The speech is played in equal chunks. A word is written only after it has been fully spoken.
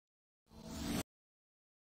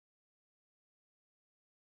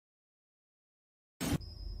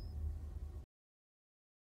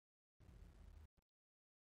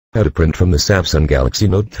How to print from the Samsung Galaxy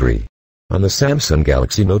Note 3. On the Samsung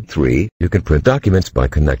Galaxy Note 3, you can print documents by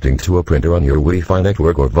connecting to a printer on your Wi-Fi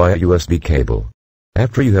network or via USB cable.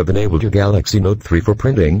 After you have enabled your Galaxy Note 3 for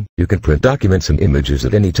printing, you can print documents and images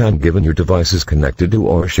at any time given your device is connected to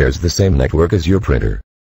or shares the same network as your printer.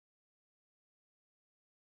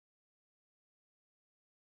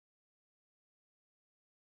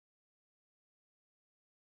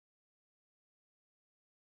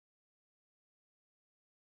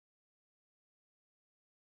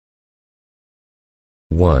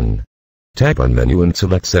 One. Tap on Menu and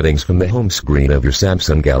select Settings from the home screen of your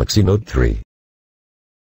Samsung Galaxy Note 3.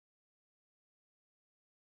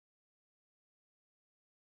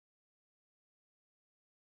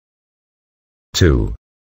 2.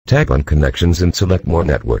 Tap on Connections and select More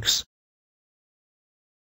Networks.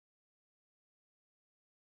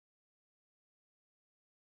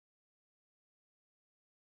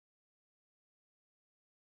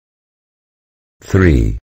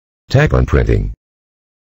 3. Tap on Printing.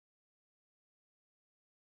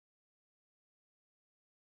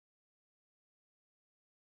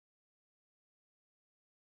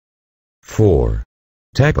 4.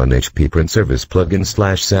 Tap on HP Print Service plugin /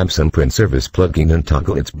 Samsung Print Service plugin and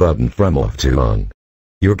toggle its button from off to on.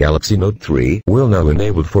 Your Galaxy Note 3 will now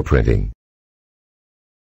enabled for printing.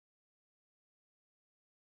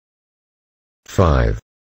 5.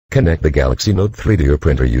 Connect the Galaxy Note 3 to your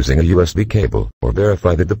printer using a USB cable, or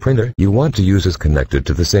verify that the printer you want to use is connected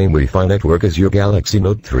to the same Wi-Fi network as your Galaxy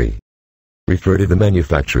Note 3. Refer to the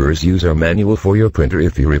manufacturer's user manual for your printer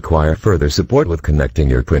if you require further support with connecting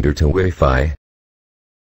your printer to Wi-Fi.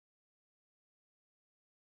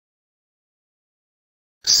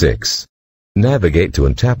 6. Navigate to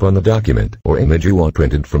and tap on the document or image you want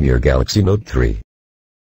printed from your Galaxy Note 3.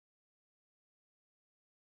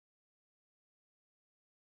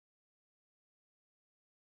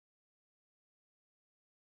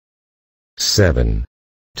 7.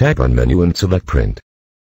 Tap on Menu and select Print.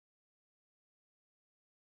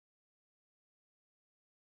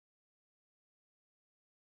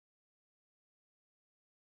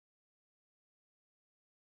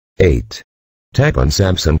 8. Tap on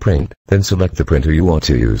Samsung Print, then select the printer you want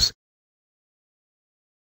to use.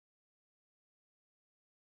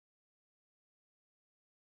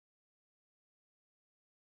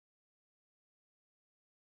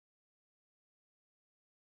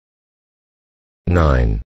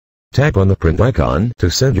 9. Tap on the print icon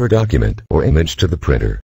to send your document or image to the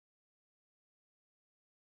printer.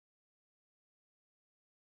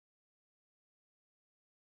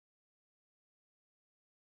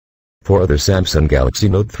 For other Samsung Galaxy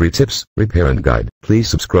Note 3 tips, repair and guide, please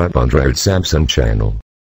subscribe on Android Samsung channel.